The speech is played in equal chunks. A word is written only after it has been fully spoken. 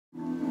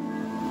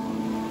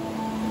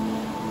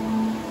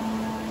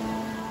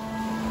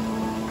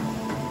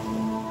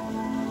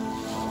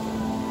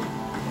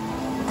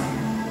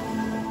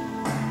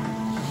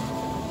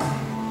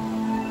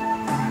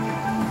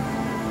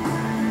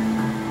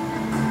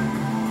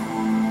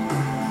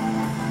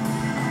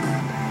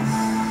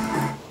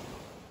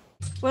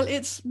Well,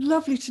 it's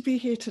lovely to be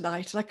here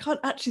tonight, and I can't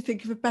actually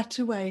think of a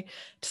better way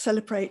to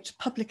celebrate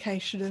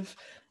publication of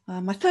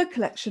my third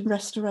collection,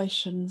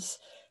 Restorations,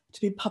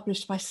 to be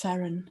published by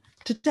Seren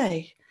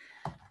today.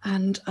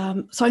 And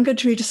so I'm going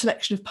to read a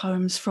selection of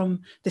poems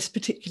from this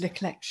particular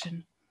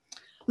collection.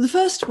 The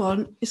first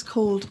one is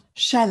called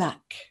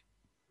Shellac.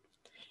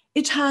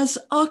 It has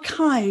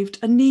archived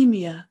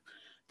anemia,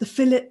 the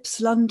Phillips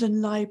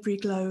London Library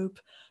Globe,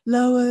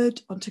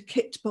 lowered onto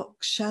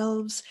kitbox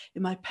shelves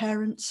in my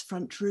parents'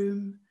 front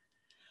room.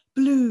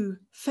 Blue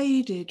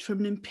faded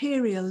from an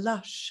imperial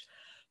lush,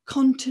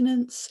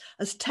 continents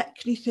as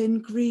techni-thin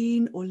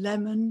green or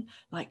lemon,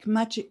 like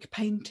magic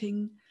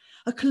painting,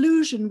 a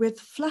collusion with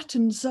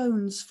flattened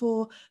zones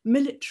for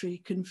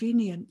military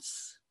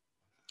convenience.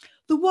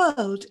 The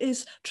world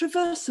is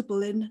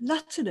traversable in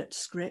Latinate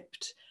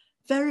script,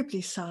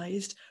 variably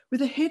sized,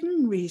 with a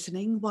hidden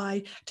reasoning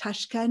why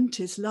Tashkent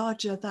is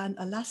larger than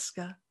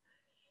Alaska.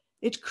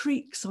 It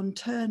creaks on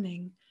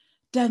turning,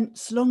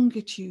 dense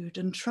longitude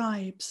and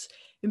tribes,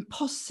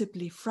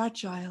 impossibly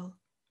fragile.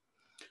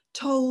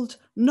 Told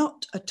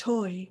not a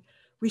toy,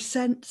 we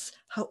sense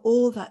how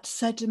all that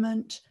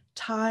sediment,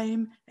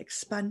 time,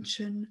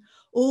 expansion,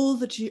 all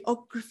the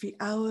geography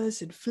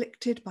hours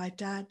inflicted by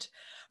Dad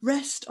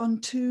rest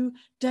on two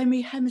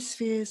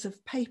demi-hemispheres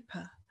of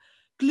paper,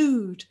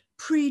 glued,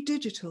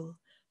 pre-digital,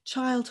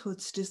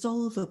 childhood's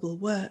dissolvable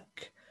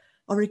work.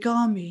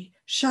 Origami,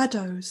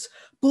 shadows,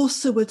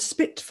 balsa wood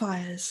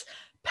spitfires,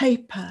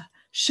 paper,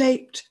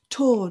 shaped,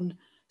 torn,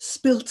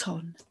 spilt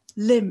on,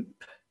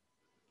 limp.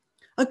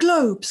 A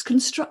globe's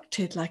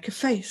constructed like a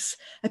face,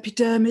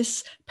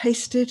 epidermis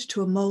pasted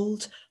to a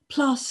mould,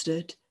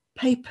 plastered,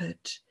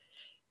 papered.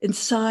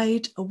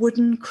 Inside a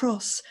wooden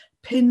cross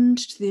pinned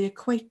to the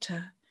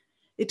equator.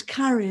 It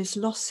carries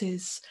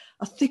losses,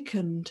 a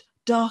thickened,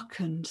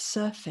 darkened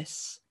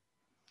surface.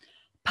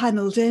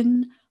 Panelled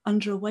in,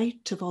 under a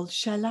weight of old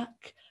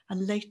shellac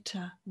and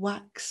later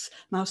wax,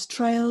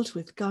 mouse-trailed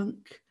with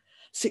gunk,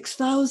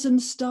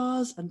 6,000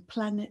 stars and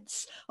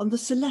planets on the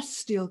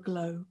celestial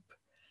globe.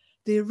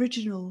 The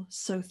original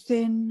so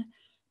thin,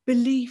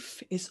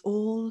 belief is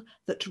all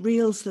that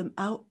reels them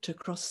out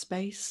across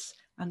space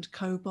and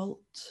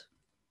cobalt.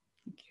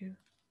 Thank you.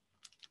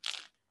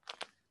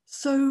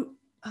 So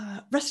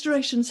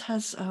Restorations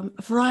has a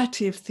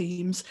variety of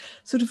themes,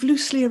 sort of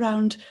loosely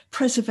around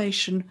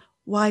preservation,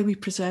 why we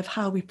preserve,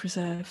 how we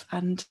preserve,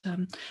 and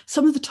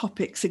some of the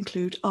topics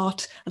include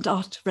art and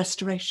art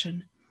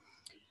restoration.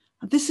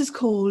 And this is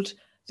called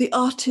The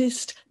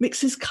Artist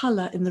Mixes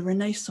Colour in the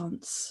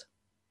Renaissance.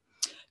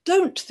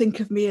 Don't think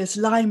of me as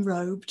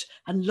lime-robed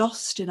and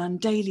lost in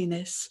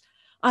undailiness.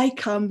 I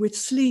come with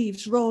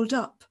sleeves rolled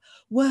up,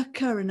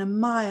 worker in a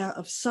mire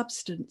of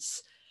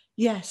substance.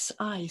 Yes,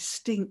 I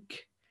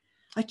stink.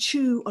 I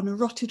chew on a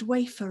rotted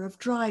wafer of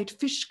dried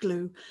fish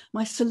glue,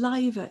 my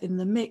saliva in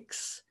the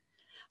mix.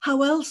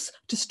 How else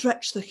to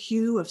stretch the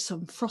hue of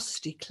some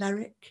frosty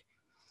cleric?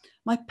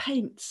 My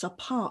paints are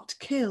part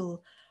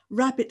kill,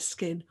 rabbit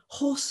skin,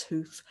 horse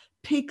hoof,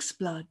 pig's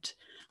blood.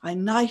 I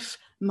knife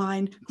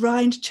mine,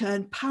 grind,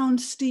 churn,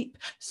 pound steep,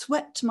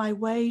 sweat my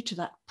way to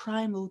that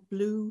primal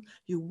blue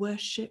you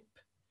worship.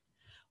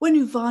 When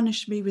you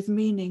varnish me with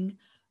meaning,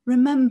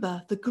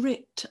 remember the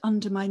grit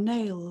under my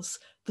nails,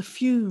 the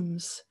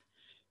fumes.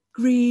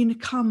 Green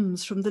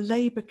comes from the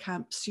labour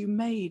camps you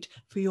made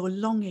for your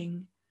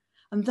longing,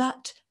 and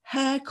that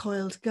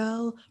hair-coiled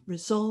girl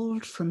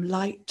resolved from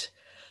light.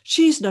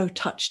 She's no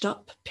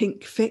touched-up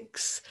pink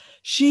fix.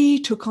 She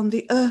took on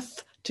the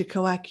earth to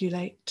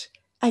coagulate.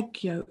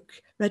 Egg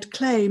yolk, red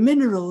clay,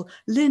 mineral,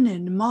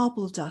 linen,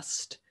 marble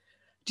dust.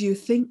 Do you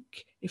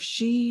think if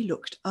she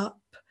looked up,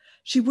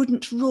 she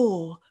wouldn't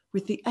roar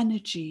with the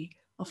energy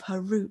of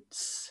her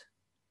roots?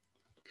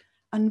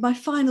 And my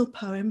final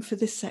poem for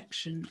this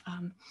section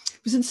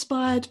was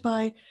inspired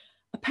by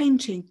a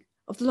painting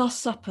of the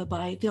Last Supper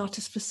by the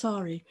artist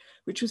Vasari,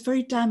 which was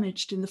very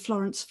damaged in the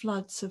Florence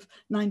floods of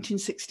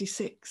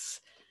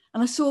 1966.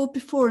 And I saw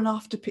before and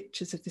after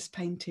pictures of this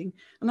painting,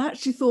 and I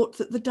actually thought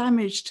that the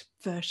damaged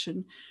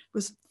version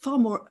was far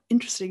more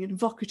interesting and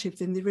evocative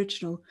than the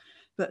original.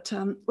 But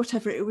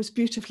whatever, it was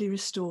beautifully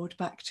restored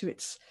back to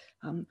its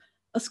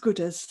as good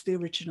as the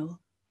original.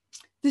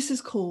 This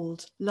is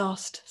called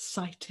Last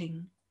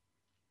Sighting.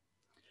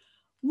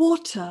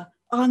 Water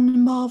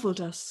unmarvelled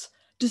us,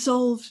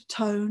 dissolved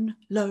tone,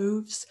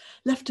 loaves,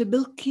 left a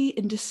milky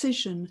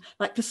indecision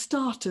like the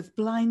start of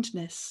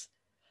blindness.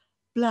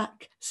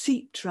 Black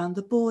seeped round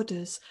the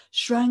borders,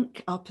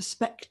 shrank our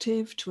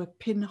perspective to a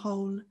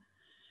pinhole.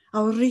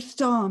 Our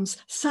wreathed arms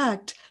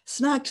sagged,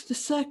 snagged the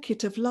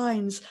circuit of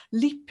lines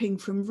leaping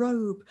from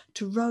robe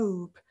to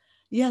robe.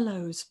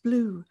 Yellows,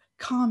 blue,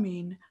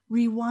 carmine,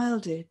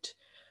 rewilded.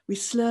 We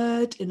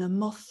slurred in a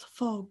moth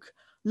fog,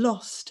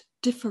 lost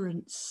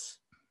difference.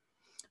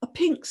 A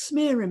pink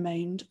smear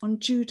remained on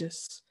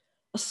Judas,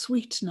 a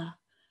sweetener,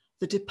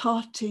 the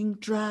departing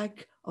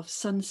drag of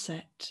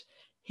sunset,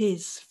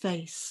 his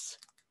face.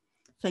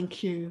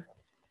 Thank you.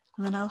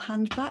 And then I'll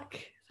hand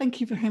back. Thank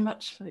you very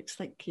much, folks.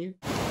 Thank you.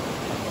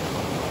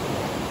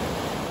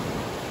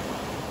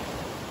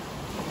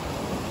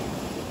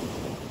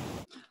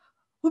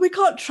 Well, we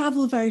can't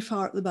travel very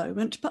far at the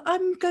moment, but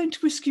I'm going to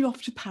whisk you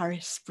off to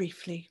Paris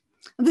briefly.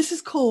 And this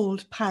is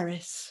called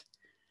Paris.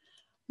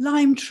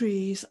 Lime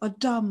trees are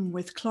dumb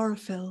with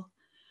chlorophyll.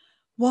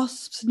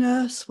 Wasps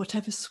nurse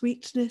whatever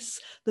sweetness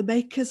the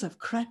makers of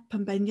crêpe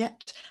and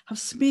beignets have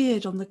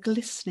smeared on the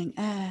glistening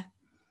air.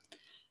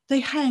 They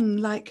hang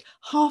like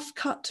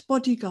half-cut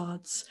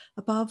bodyguards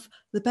above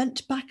the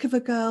bent back of a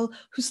girl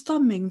who's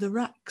thumbing the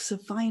racks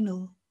of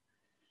vinyl.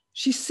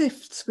 She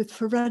sifts with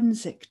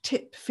forensic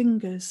tip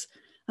fingers,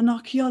 an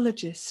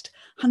archaeologist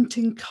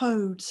hunting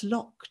codes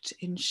locked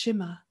in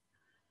shimmer.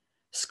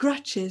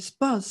 Scratches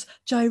buzz,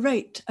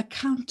 gyrate a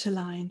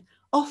counterline,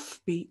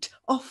 offbeat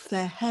off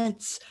their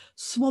heads,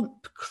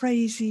 swamp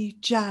crazy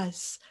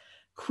jazz,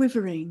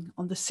 quivering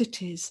on the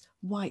city's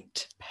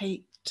white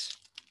pate.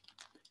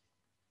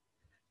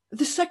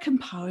 The second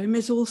poem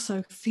is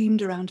also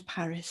themed around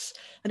Paris,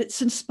 and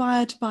it's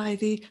inspired by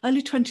the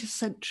early 20th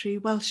century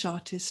Welsh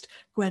artist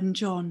Gwen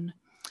John.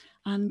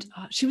 And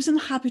she was in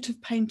the habit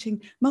of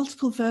painting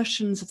multiple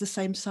versions of the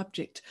same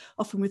subject,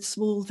 often with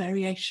small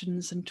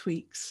variations and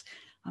tweaks,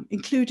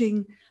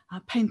 including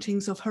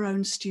paintings of her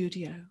own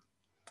studio.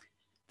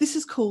 This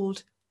is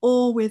called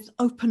Or with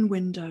Open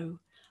Window,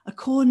 a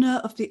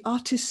corner of the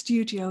artist's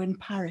studio in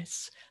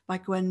Paris by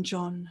Gwen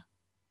John.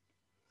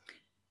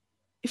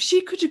 If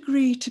she could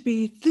agree to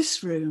be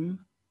this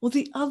room or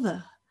the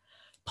other,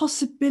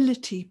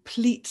 possibility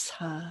pleats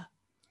her.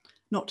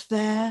 Not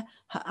there,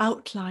 her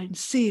outline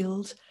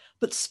sealed,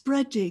 but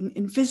spreading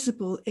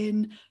invisible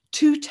in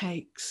 2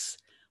 takes,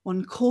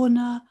 one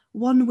corner,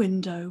 one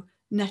window,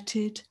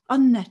 netted,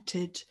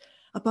 unnetted,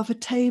 above a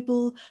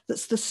table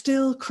that's the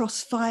still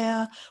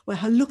crossfire where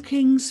her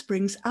looking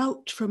springs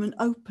out from an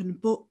open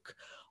book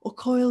or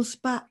coils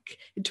back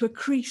into a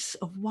crease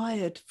of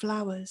wired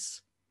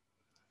flowers.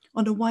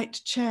 On a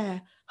white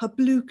chair, her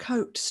blue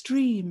coat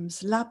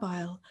streams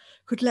labile,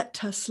 could let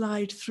her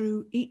slide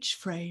through each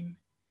frame.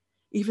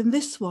 Even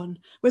this one,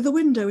 where the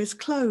window is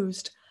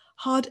closed,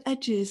 hard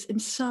edges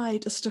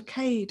inside a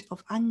stockade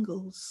of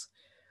angles.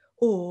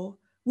 Or,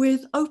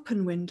 with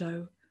open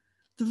window,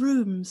 the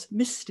room's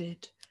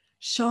misted,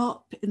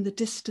 sharp in the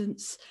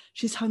distance,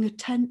 she's hung a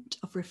tent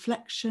of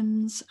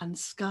reflections and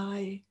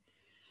sky.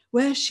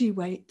 Where she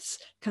waits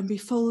can be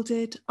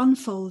folded,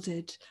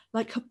 unfolded,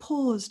 like her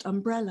paused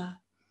umbrella,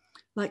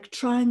 like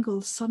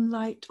triangle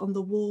sunlight on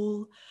the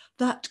wall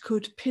that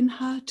could pin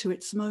her to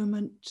its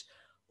moment,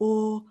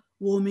 or,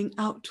 warming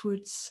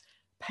outwards,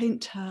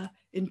 paint her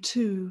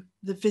into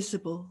the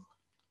visible.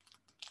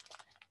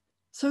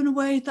 So in a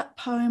way, that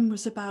poem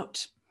was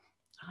about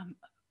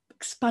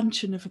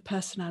expansion of a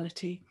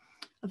personality.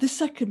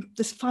 This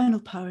final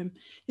poem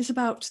is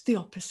about the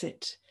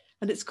opposite,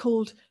 and it's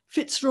called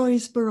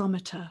Fitzroy's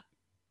Barometer.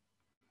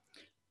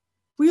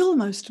 We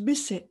almost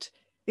miss it,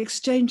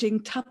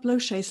 exchanging tableau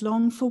chaises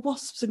long for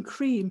wasps and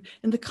cream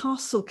in the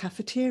castle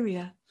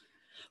cafeteria.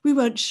 We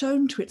weren't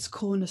shown to its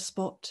corner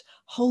spot,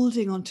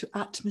 holding onto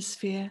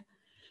atmosphere,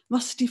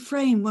 musty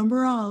frame where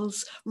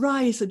morals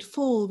rise and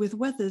fall with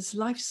weather's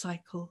life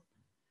cycle.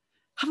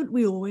 Haven't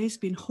we always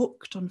been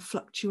hooked on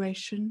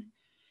fluctuation?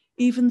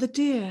 Even the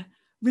deer,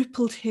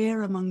 rippled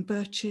here among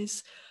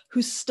birches,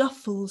 whose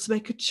stuffles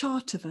make a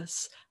chart of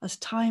us as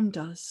time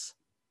does.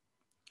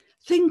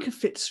 Think of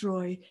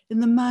Fitzroy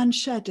in the man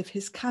shed of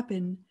his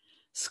cabin,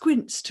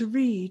 squints to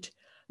read,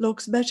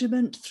 logs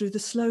measurement through the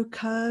slow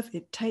curve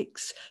it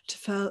takes to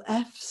furl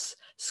F's,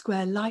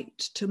 square light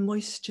to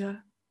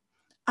moisture.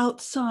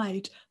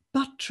 Outside,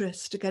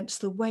 buttressed against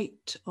the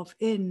weight of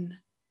in.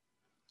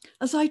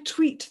 As I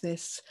tweet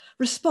this,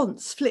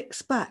 response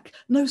flicks back,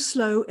 no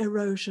slow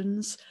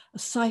erosions, a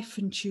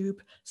siphon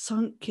tube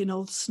sunk in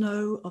old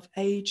snow of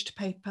aged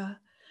paper,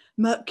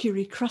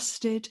 mercury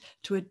crusted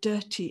to a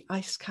dirty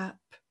ice cap.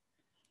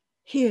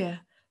 Here,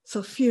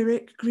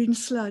 sulphuric green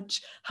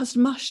sludge has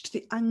mushed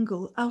the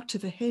angle out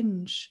of a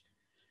hinge.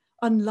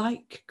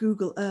 Unlike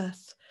Google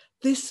Earth,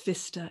 this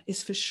vista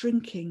is for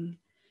shrinking.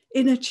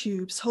 Inner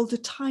tubes hold a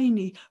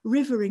tiny,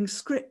 rivering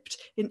script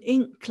in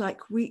ink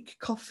like weak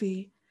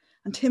coffee,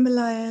 and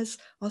Himalayas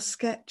are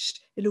sketched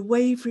in a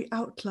wavery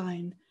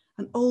outline,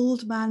 an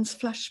old man's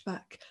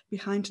flashback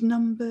behind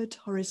numbered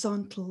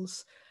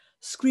horizontals,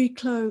 scree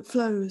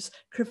flows,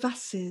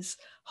 crevasses,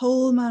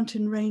 whole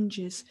mountain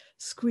ranges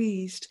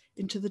squeezed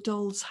into the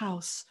doll's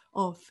house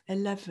of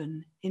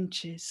 11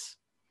 inches.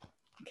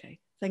 Okay,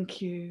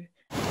 thank you.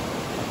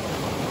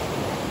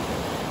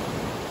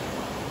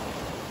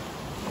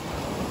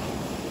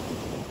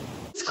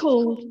 It's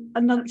called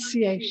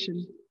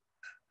Annunciation.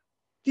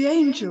 The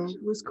angel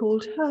was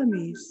called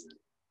Hermes,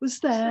 was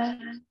there,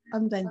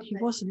 and then he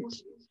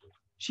wasn't.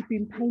 She'd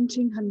been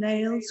painting her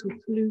nails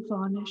with blue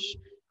varnish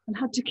and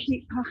had to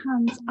keep her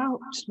hands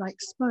out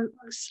like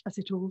spokes as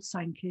it all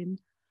sank in,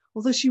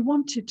 although she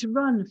wanted to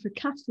run for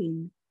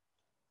caffeine.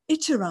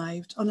 It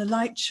arrived on a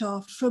light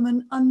shaft from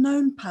an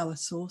unknown power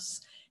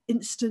source,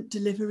 instant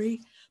delivery,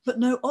 but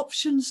no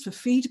options for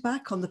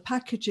feedback on the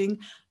packaging,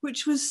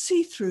 which was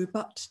see-through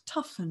but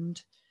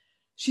toughened.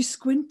 She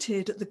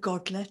squinted at the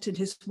godlet in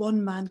his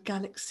one-man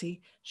galaxy,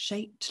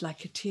 shaped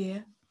like a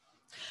tear.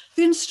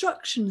 The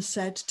instructions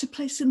said to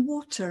place in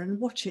water and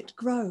watch it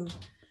grow.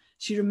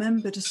 She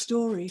remembered a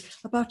story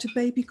about a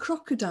baby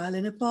crocodile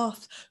in a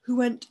bath who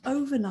went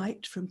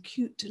overnight from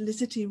cute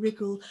lizardy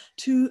wriggle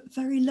to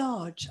very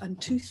large and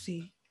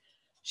toothy.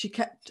 She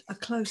kept a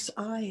close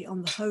eye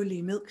on the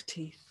holy milk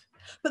teeth,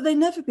 but they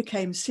never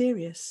became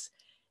serious.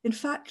 In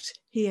fact,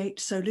 he ate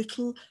so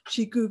little,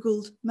 she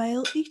Googled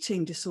male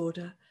eating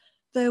disorder.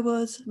 There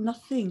was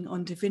nothing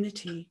on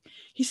divinity.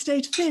 He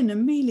stayed thin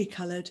and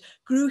mealy-coloured,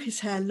 grew his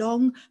hair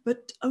long,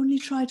 but only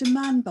tried a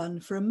man bun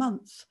for a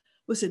month,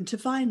 was into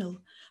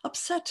vinyl,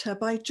 upset her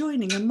by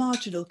joining a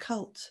marginal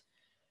cult.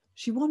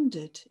 She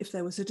wondered if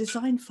there was a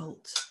design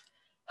fault.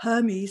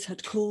 Hermes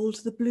had called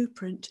the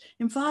blueprint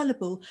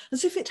inviolable,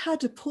 as if it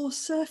had a poor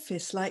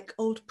surface like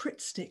old Pritt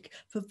stick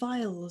for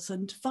vials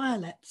and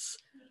violets.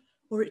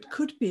 Or it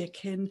could be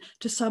akin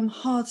to some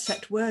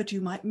hard-set word you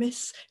might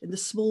miss in the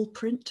small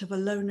print of a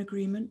loan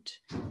agreement.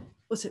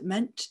 Was it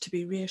meant to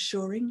be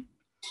reassuring?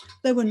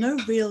 There were no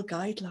real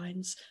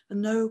guidelines,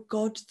 and no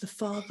God the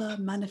Father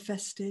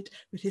manifested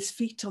with his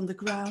feet on the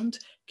ground,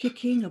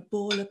 kicking a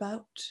ball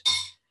about.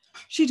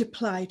 She'd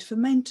applied for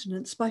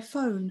maintenance by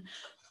phone,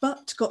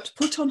 but got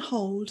put on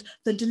hold,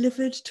 then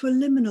delivered to a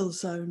liminal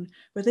zone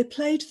where they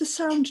played the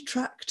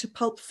soundtrack to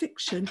Pulp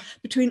Fiction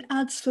between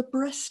ads for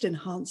breast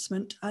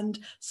enhancement and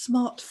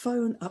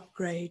smartphone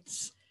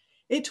upgrades.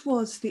 It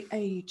was the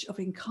age of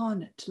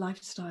incarnate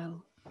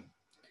lifestyle.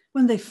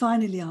 When they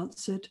finally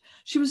answered,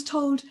 she was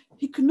told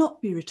he could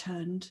not be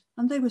returned,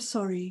 and they were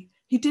sorry.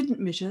 He didn't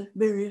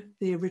mirror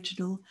the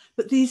original,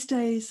 but these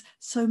days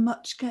so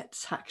much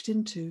gets hacked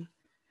into.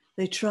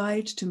 They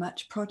tried to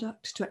match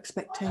product to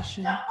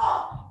expectation,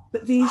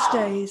 but these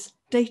days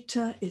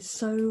data is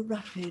so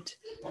rapid,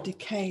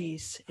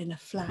 decays in a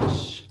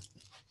flash.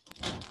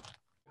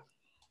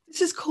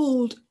 This is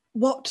called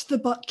What the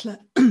Butler,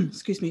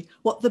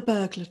 What the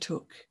Burglar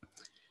Took.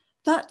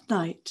 That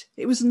night,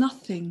 it was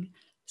nothing.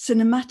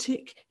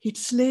 Cinematic, he'd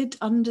slid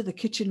under the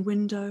kitchen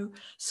window,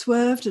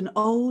 swerved an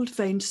old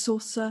veined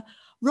saucer,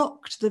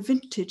 rocked the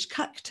vintage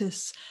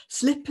cactus,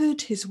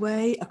 slippered his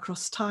way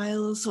across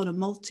tiles on a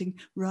molting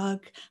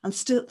rug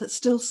that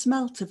still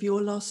smelt of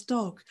your lost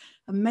dog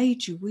and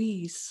made you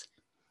wheeze.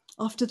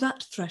 After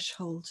that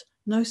threshold,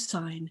 no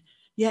sign,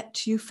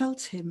 yet you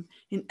felt him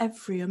in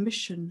every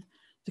omission,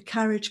 the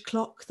carriage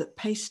clock that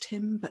paced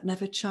him but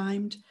never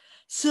chimed,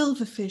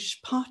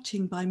 silverfish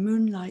parting by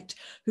moonlight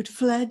who'd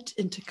fled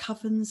into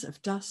covens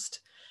of dust,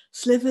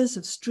 slivers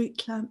of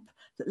street lamp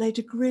that laid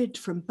a grid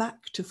from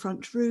back to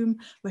front room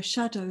where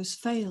shadows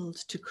failed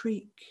to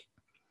creak.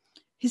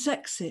 His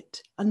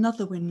exit,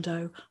 another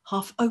window,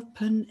 half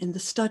open in the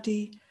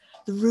study.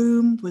 The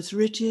room was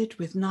rigid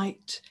with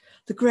night,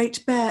 the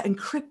great bear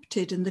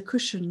encrypted in the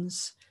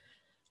cushions.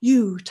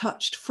 You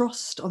touched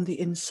frost on the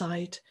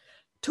inside,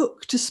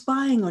 took to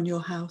spying on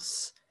your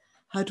house,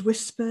 heard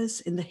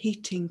whispers in the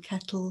heating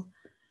kettle,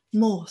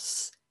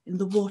 morse in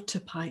the water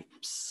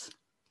pipes.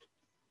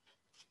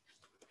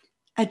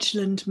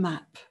 Edgeland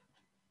Map.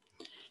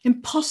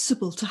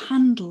 Impossible to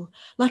handle,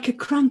 like a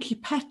cranky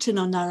pet in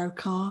our narrow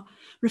car,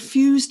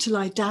 refused to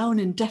lie down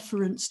in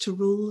deference to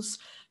rules,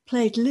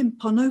 played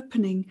limp on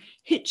opening,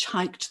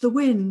 hitchhiked the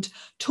wind,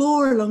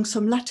 tore along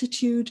some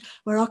latitude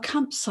where our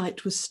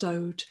campsite was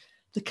stowed,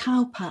 the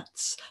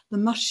cowpats, the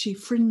mushy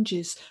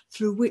fringes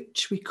through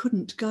which we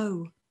couldn't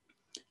go.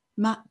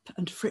 Map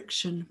and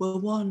friction were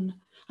one.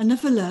 I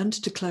never learned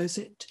to close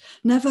it,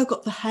 never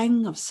got the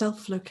hang of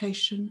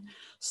self-location,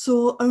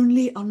 saw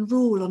only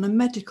unrule on a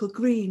medical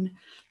green,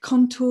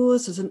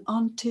 contours as an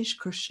auntish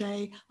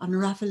crochet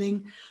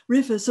unravelling,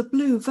 rivers a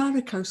blue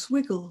varicose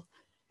wiggle.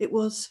 It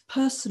was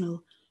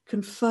personal,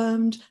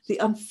 confirmed the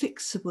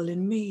unfixable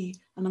in me,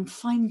 an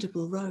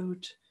unfindable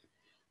road.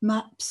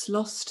 Maps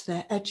lost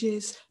their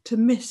edges to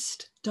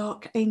mist,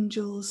 dark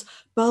angels,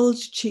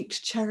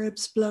 bulge-cheeked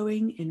cherubs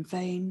blowing in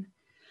vain.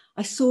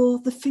 I saw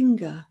the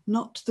finger,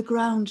 not the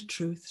ground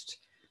truthed,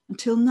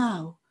 until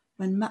now,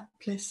 when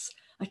mapless,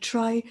 I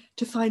try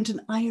to find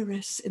an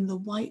iris in the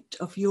white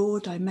of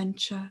your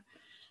dementia,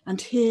 and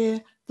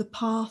here the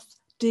path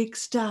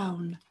digs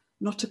down,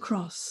 not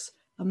across,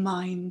 a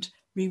mind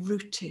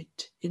rerouted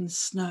in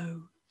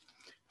snow.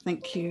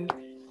 Thank you.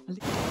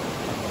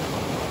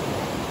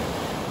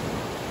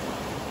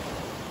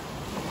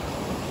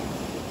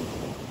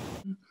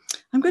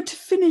 I'm going to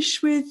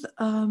finish with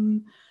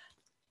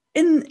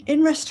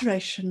in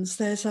restorations,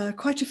 there's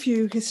quite a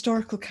few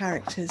historical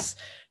characters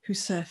who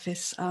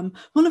surface,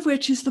 one of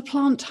which is the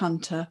plant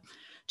hunter,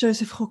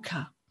 Joseph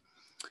Hooker,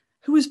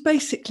 who was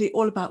basically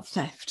all about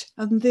theft,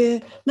 and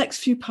the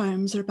next few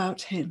poems are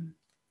about him.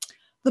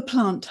 The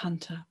Plant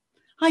Hunter.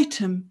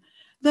 Item,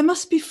 there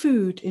must be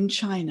food in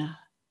China.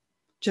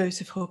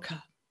 Joseph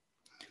Hooker.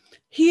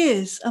 He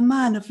is a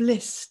man of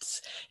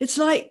lists. It's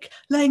like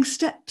laying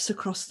steps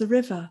across the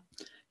river.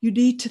 You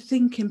need to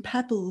think in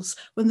pebbles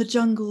when the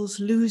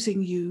jungle's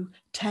losing you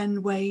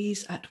 10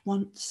 ways at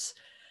once.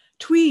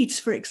 Tweeds,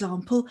 for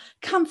example,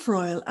 camphor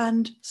oil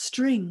and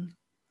string.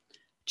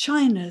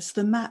 China's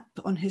the map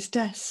on his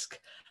desk,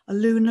 a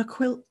lunar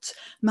quilt,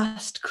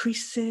 massed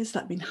creases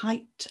that mean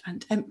height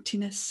and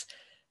emptiness,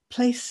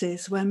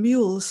 places where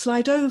mules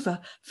slide over,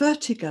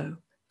 vertigo,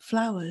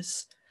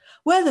 flowers.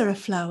 Where there are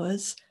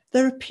flowers,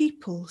 there are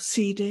people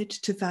seeded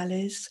to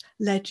valleys,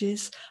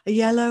 ledges, a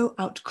yellow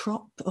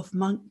outcrop of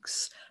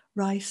monks,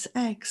 rice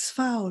eggs,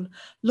 foul.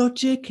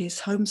 Logic is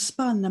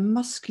homespun and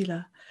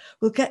muscular,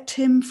 will get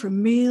him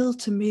from meal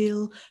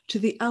to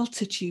the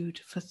altitude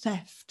for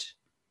theft.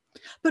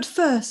 But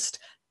first,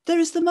 there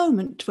is the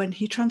moment when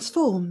he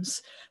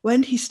transforms,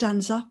 when he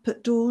stands up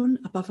at dawn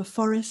above a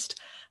forest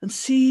and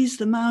sees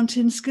the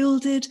mountains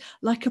gilded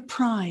like a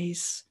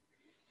prize.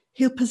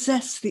 He'll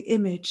possess the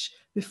image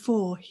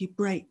before he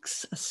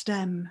breaks a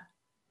stem.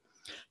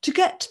 To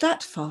get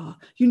that far,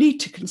 you need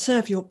to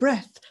conserve your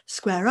breath,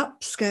 square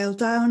up, scale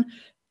down.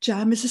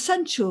 Jam is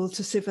essential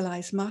to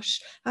civilized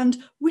mush,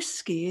 and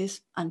whiskey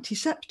is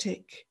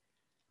antiseptic.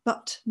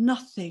 But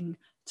nothing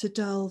to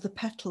dull the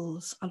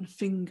petals'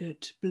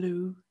 unfingered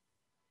blue.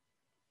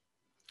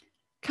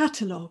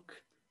 Catalogue.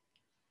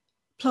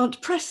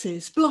 Plant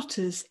presses,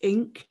 blotters,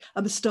 ink,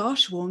 a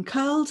moustache worn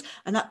curled,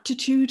 an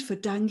aptitude for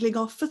dangling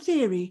off for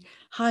theory,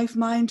 hive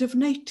mind of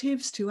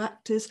natives to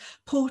actors,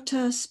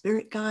 porter,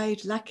 spirit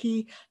guide,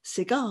 lackey,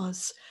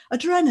 cigars,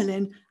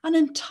 adrenaline, an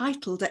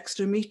entitled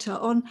extra meter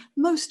on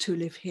most who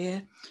live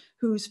here,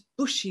 whose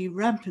bushy,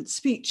 rampant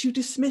speech you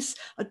dismiss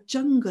a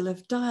jungle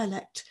of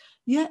dialect,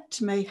 yet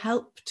may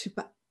help to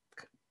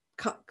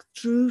cut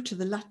through to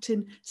the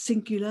Latin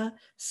singular,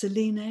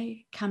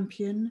 Selene,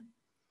 Campion.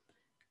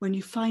 When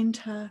you find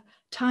her,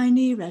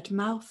 tiny red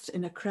mouth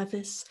in a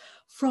crevice,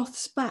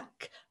 froths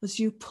back as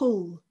you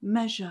pull,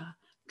 measure,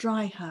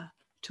 dry her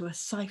to a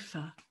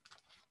cipher.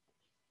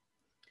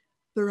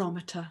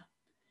 Barometer.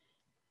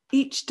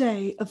 Each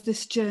day of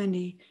this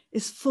journey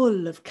is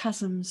full of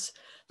chasms.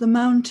 The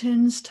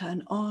mountains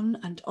turn on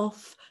and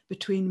off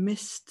between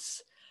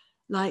mists.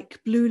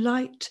 Like blue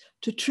light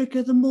to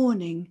trigger the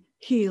morning,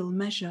 he'll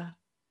measure.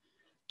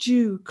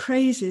 Dew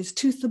crazes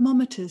two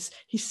thermometers,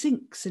 he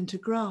sinks into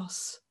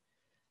grass.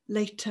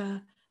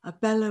 Later, a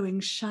bellowing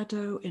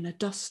shadow in a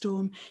dust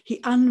storm,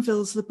 he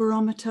anvils the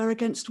barometer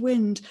against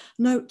wind,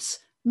 notes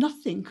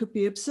nothing could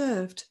be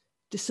observed,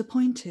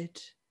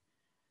 disappointed.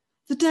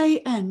 The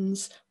day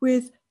ends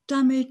with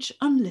damage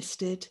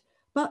unlisted,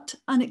 but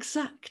an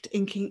exact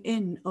inking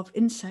in of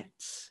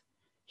insects.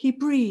 He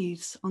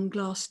breathes on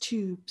glass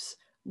tubes,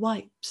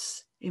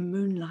 wipes in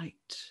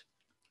moonlight.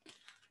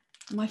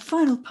 My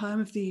final poem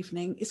of the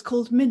evening is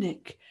called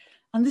Minnick,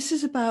 and this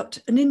is about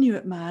an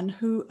Inuit man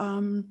who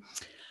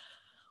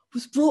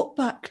was brought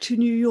back to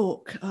New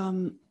York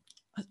on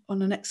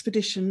an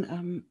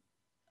expedition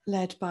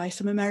led by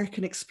some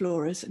American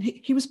explorers. And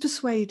he was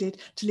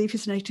persuaded to leave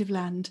his native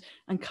land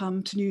and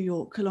come to New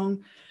York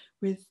along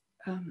with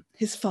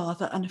his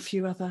father and a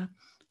few other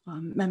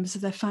members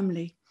of their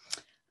family.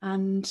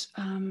 And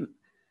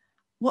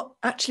what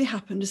actually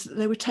happened is that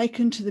they were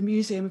taken to the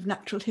Museum of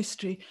Natural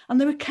History and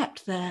they were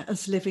kept there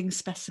as living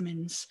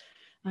specimens.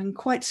 And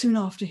quite soon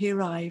after he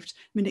arrived,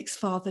 Minnick's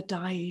father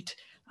died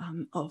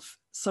of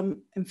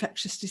some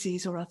infectious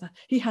disease or other.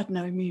 He had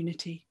no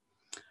immunity.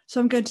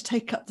 So I'm going to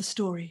take up the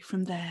story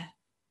from there.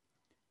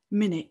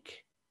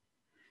 Minnick.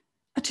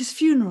 At his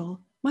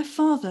funeral, my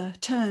father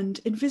turned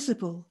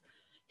invisible.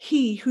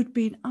 He who'd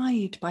been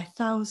eyed by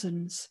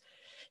thousands.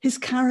 His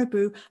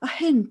caribou, a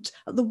hint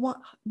at the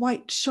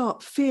white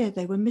sharp fear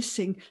they were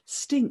missing,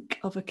 stink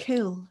of a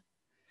kill.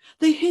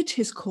 They hid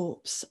his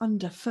corpse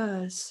under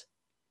furs.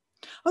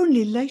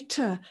 Only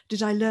later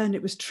did I learn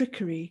it was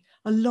trickery,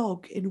 a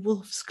log in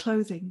wolf's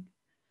clothing.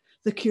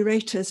 The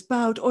curators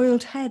bowed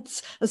oiled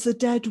heads as the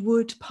dead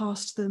wood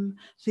passed them,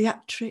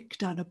 theatric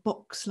down a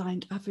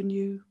box-lined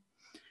avenue.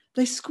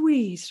 They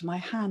squeezed my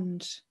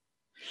hand.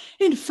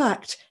 In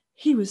fact,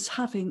 he was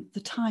having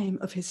the time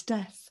of his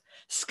death,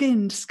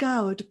 skinned,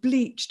 scoured,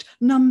 bleached,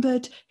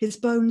 numbered, his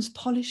bones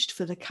polished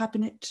for the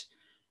cabinet,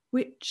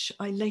 which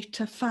I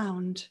later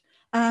found.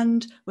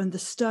 And when the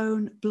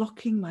stone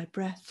blocking my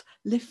breath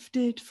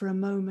lifted for a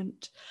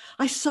moment,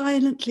 I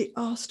silently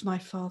asked my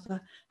father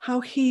how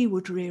he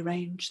would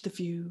rearrange the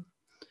view.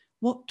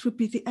 What would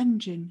be the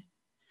engine?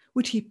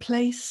 Would he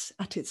place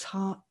at its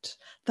heart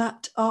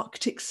that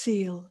Arctic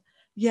seal,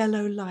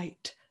 yellow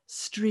light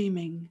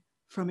streaming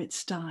from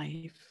its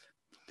dive?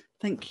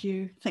 Thank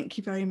you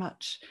very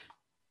much.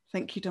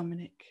 Thank you,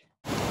 Dominic.